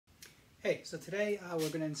Hey, so today we're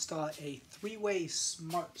going to install a three-way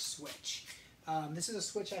smart switch. This is a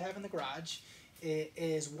switch I have in the garage. It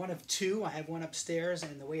is one of two. I have one upstairs,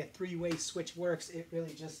 and the way a three-way switch works, it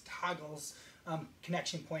really just toggles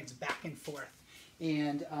connection points back and forth.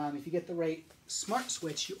 And if you get the right smart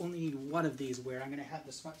switch, you only need one of these, where I'm going to have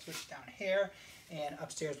the smart switch down here, and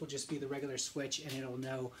upstairs will just be the regular switch, and it'll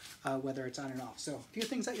know whether it's on and off. So a few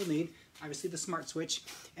things that you'll need: obviously the smart switch,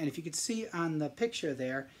 and if you could see on the picture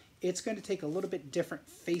there, it's going to take a little bit different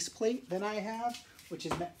faceplate than I have, which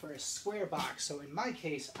is meant for a square box. So in my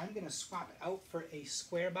case, I'm going to swap it out for a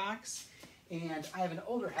square box. And I have an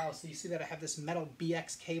older house, so you see that I have this metal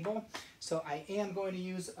BX cable. So I am going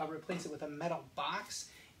to replace it with a metal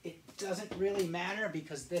box. It doesn't really matter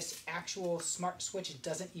because this actual smart switch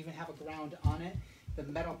doesn't even have a ground on it. The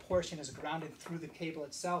metal portion is grounded through the cable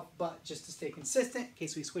itself, but just to stay consistent, in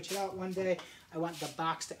case we switch it out one day, I want the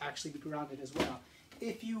box to actually be grounded as well.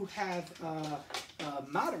 If you have a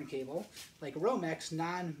modern cable, like romex,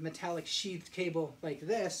 non-metallic sheathed cable like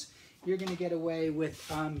this, you're going to get away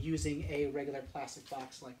with using a regular plastic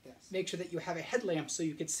box like this. Make sure that you have a headlamp so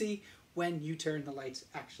you can see when you turn the lights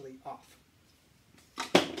actually off.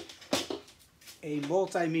 A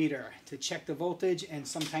multimeter to check the voltage and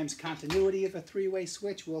sometimes continuity of a three-way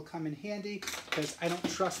switch will come in handy, because I don't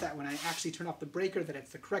trust that when I actually turn off the breaker that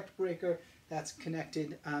it's the correct breaker that's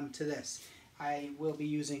connected to this. I will be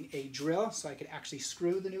using a drill so I could actually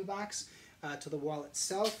screw the new box to the wall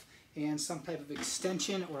itself, and some type of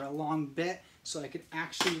extension or a long bit so I could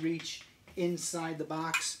actually reach inside the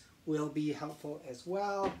box will be helpful as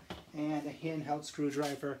well, and a handheld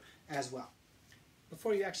screwdriver as well.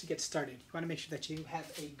 Before you actually get started, you want to make sure that you have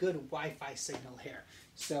a good Wi-Fi signal here.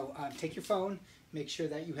 So take your phone, make sure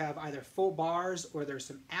that you have either full bars or there's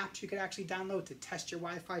some apps you could actually download to test your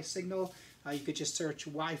Wi-Fi signal. You could just search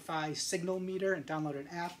Wi-Fi signal meter and download an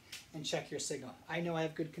app and check your signal. I know I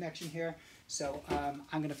have good connection here, so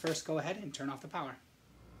I'm going to first go ahead and turn off the power.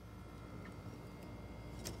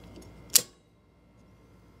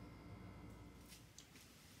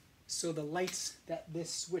 So the lights that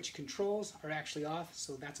this switch controls are actually off,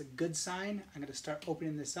 so that's a good sign. I'm going to start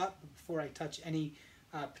opening this up. Before I touch any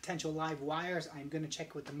potential live wires, I'm going to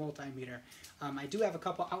check with the multimeter. I do have a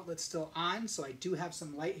couple outlets still on, so I do have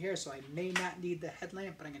some light here, so I may not need the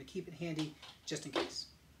headlamp, but I'm going to keep it handy just in case.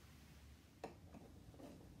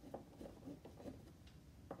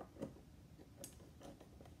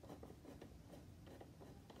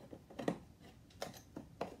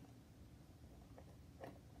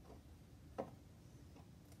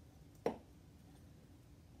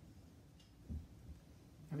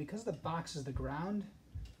 And because the box is the ground,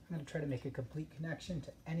 I'm going to try to make a complete connection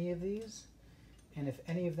to any of these. And if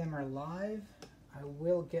any of them are live, I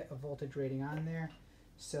will get a voltage rating on there.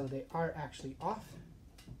 So they are actually off.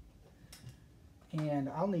 And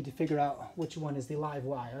I'll need to figure out which one is the live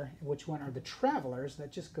wire and which one are the travelers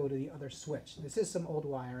that just go to the other switch. This is some old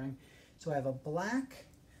wiring. So I have a black,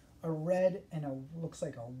 a red, and looks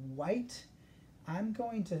like a white. I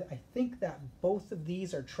think that both of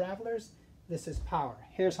these are travelers. This is power.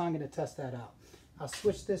 Here's how I'm going to test that out. I'll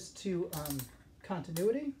switch this to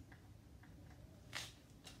continuity.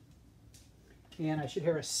 And I should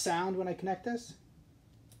hear a sound when I connect this.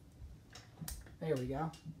 There we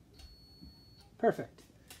go. Perfect.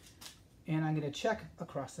 And I'm going to check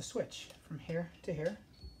across the switch from here to here.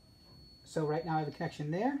 So right now I have a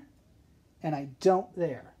connection there, and I don't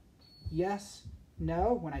there. Yes,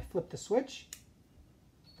 no. When I flip the switch,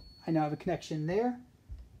 I now have a connection there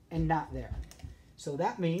and not there. So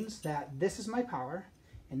that means that this is my power,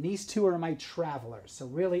 and these two are my travelers. So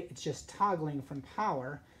really, it's just toggling from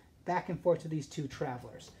power back and forth to these two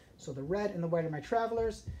travelers. So the red and the white are my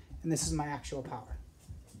travelers, and this is my actual power.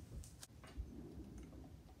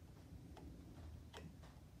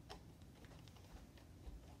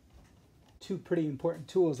 Two pretty important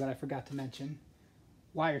tools that I forgot to mention: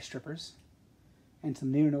 wire strippers and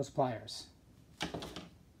some needle nose pliers.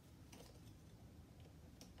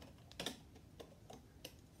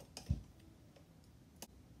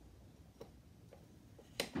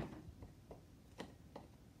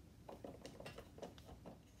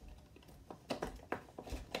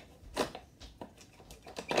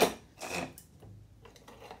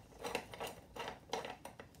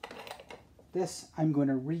 This I'm going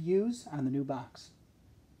to reuse on the new box.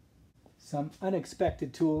 Some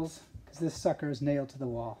unexpected tools, because this sucker is nailed to the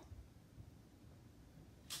wall.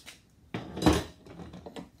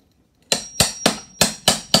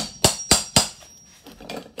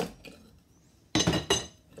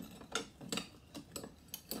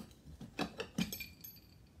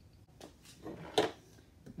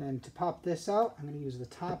 then to pop this out, I'm going to use the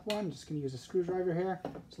top one. I'm just going to use a screwdriver here.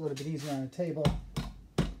 It's a little bit easier on the table.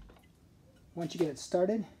 Once you get it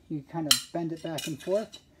started, you kind of bend it back and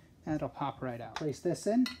forth, and it'll pop right out. Place this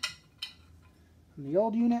in from the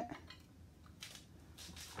old unit.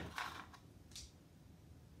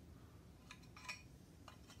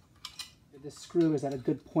 This screw is at a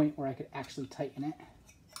good point where I could actually tighten it.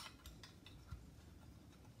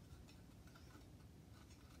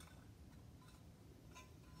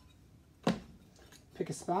 Pick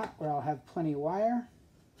a spot where I'll have plenty of wire,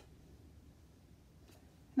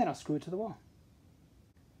 and then I'll screw it to the wall.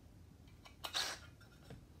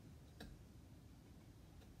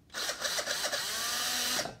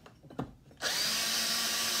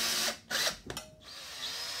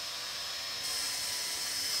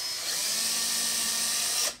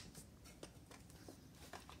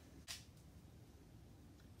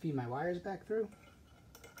 Feed my wires back through.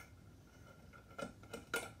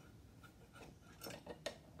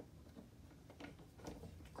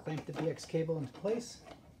 Clamp the BX cable into place.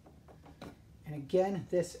 And again,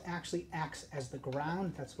 this actually acts as the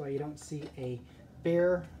ground. That's why you don't see a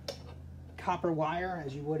bare copper wire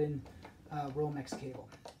as you would in romex cable.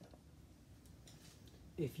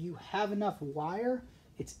 If you have enough wire,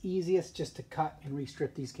 it's easiest just to cut and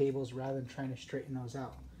restrip these cables rather than trying to straighten those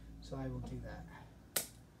out. So I will do that.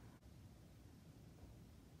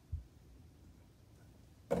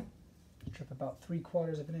 Strip about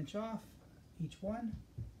 3/4 of an inch off each one.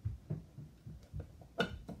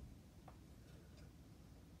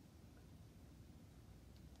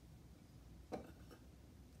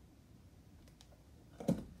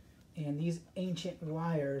 And these ancient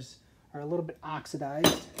wires are a little bit oxidized.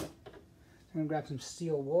 So I'm going to grab some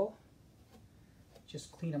steel wool,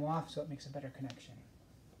 just clean them off so it makes a better connection.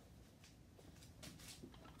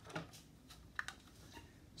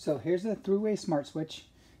 So here's the three-way smart switch.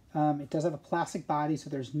 It does have a plastic body, so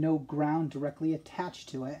there's no ground directly attached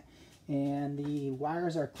to it. And the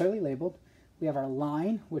wires are clearly labeled. We have our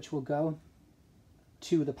line, which will go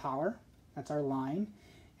to the power. That's our line.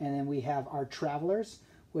 And then we have our travelers,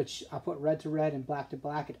 which I'll put red to red and black to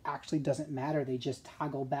black. It actually doesn't matter. They just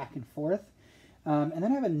toggle back and forth. And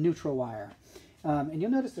then I have a neutral wire. And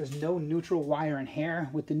you'll notice there's no neutral wire in here.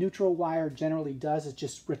 What the neutral wire generally does is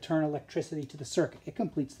just return electricity to the circuit. It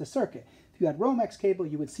completes the circuit. If you had romex cable,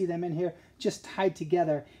 you would see them in here just tied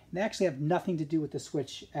together. And they actually have nothing to do with the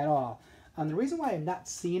switch at all. The reason why I'm not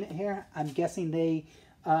seeing it here, I'm guessing they,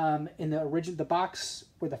 in the box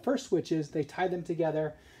where the first switch is, they tied them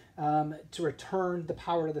together to return the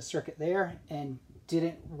power to the circuit there and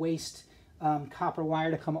didn't waste copper wire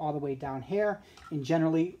to come all the way down here. In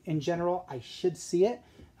general, I should see it,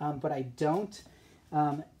 but I don't.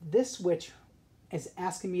 This switch is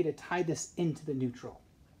asking me to tie this into the neutral.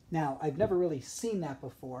 Now, I've never really seen that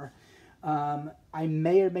before. I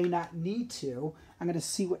may or may not need to. I'm going to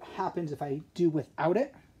see what happens if I do without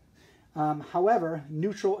it. However,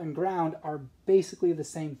 neutral and ground are basically the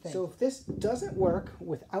same thing. So if this doesn't work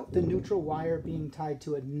without the neutral wire being tied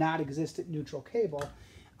to a non-existent neutral cable,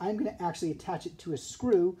 I'm going to actually attach it to a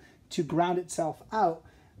screw to ground itself out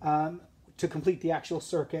to complete the actual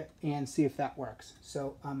circuit and see if that works.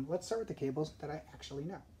 So let's start with the cables that I actually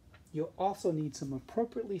know. You'll also need some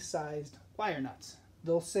appropriately sized wire nuts.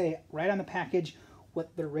 They'll say right on the package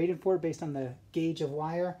what they're rated for based on the gauge of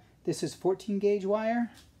wire. This is 14 gauge wire.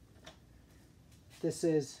 This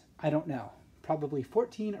is, I don't know, probably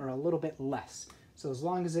 14 or a little bit less. So as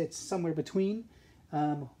long as it's somewhere between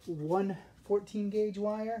one 14 gauge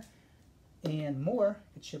wire and more,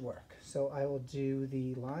 it should work. So I will do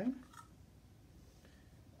the line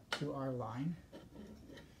to our line.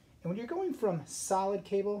 And when you're going from solid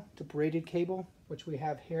cable to braided cable, which we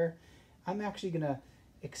have here, I'm actually going to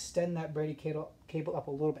extend that braided cable up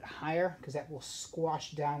a little bit higher because that will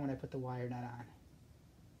squash down when I put the wire nut on.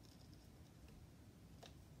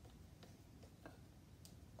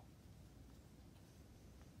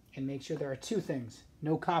 And make sure there are two things.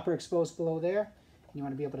 No copper exposed below there. And you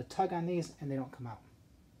want to be able to tug on these and they don't come out.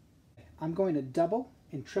 I'm going to double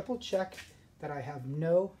and triple check that I have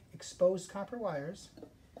no exposed copper wires.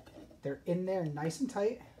 They're in there nice and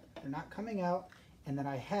tight. They're not coming out. And that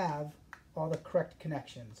I have all the correct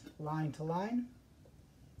connections. Line to line,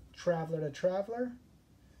 traveler to traveler,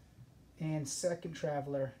 and second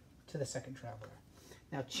traveler to the second traveler.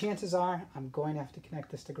 Now chances are I'm going to have to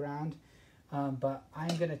connect this to ground. But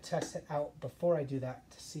I'm going to test it out before I do that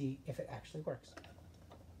to see if it actually works.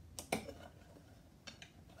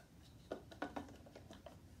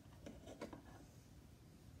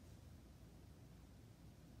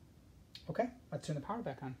 Okay, let's turn the power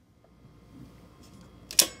back on.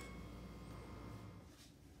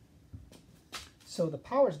 So the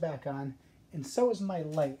power's back on, and so is my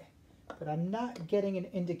light. But I'm not getting an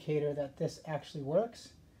indicator that this actually works.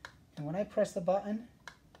 And when I press the button,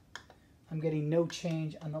 I'm getting no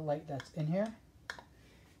change on the light that's in here.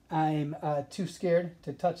 I'm too scared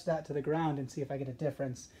to touch that to the ground and see if I get a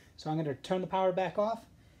difference. So I'm going to turn the power back off,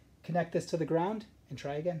 connect this to the ground, and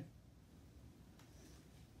try again.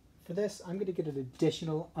 For this, I'm going to get an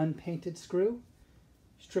additional unpainted screw,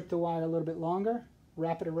 strip the wire a little bit longer,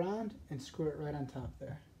 wrap it around, and screw it right on top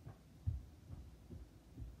there.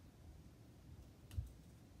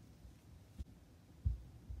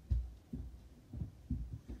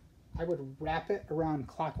 I would wrap it around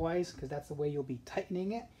clockwise because that's the way you'll be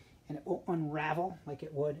tightening it, and it won't unravel like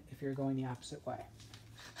it would if you're going the opposite way.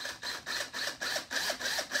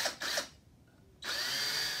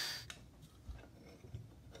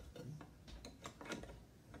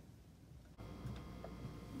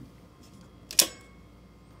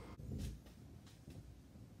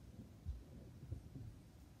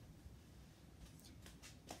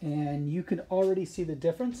 And you can already see the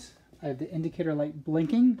difference. I have the indicator light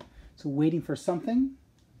blinking, so waiting for something.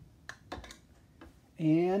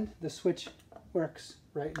 And the switch works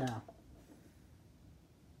right now.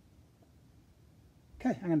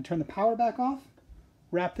 Okay, I'm going to turn the power back off,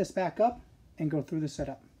 wrap this back up, and go through the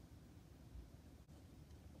setup.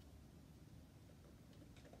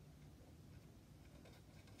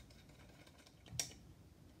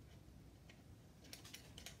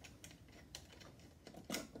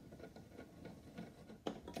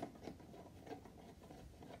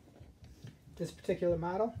 This particular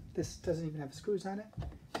model, this doesn't even have screws on it.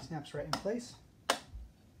 It snaps right in place.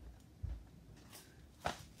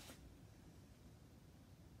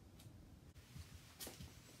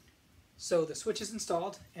 So the switch is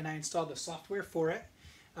installed, and I installed the software for it.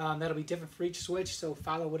 That'll be different for each switch, so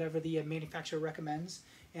follow whatever the manufacturer recommends.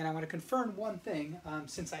 And I want to confirm one thing.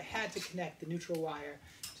 Since I had to connect the neutral wire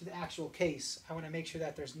to the actual case, I want to make sure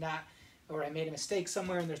that there's not, or I made a mistake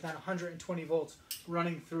somewhere and there's not 120 volts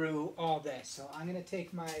running through all this. So I'm going to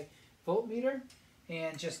take my voltmeter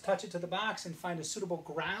and just touch it to the box and find a suitable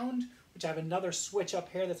ground, which I have another switch up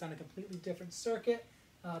here that's on a completely different circuit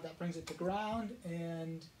that brings it to ground.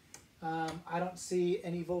 And I don't see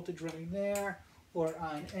any voltage running there or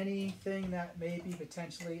on anything that may be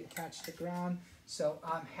potentially attached to ground. So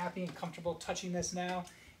I'm happy and comfortable touching this now,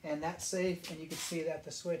 and that's safe. And you can see that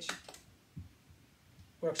the switch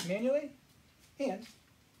works manually and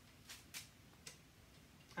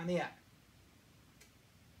on the app.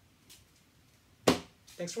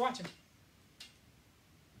 Thanks for watching.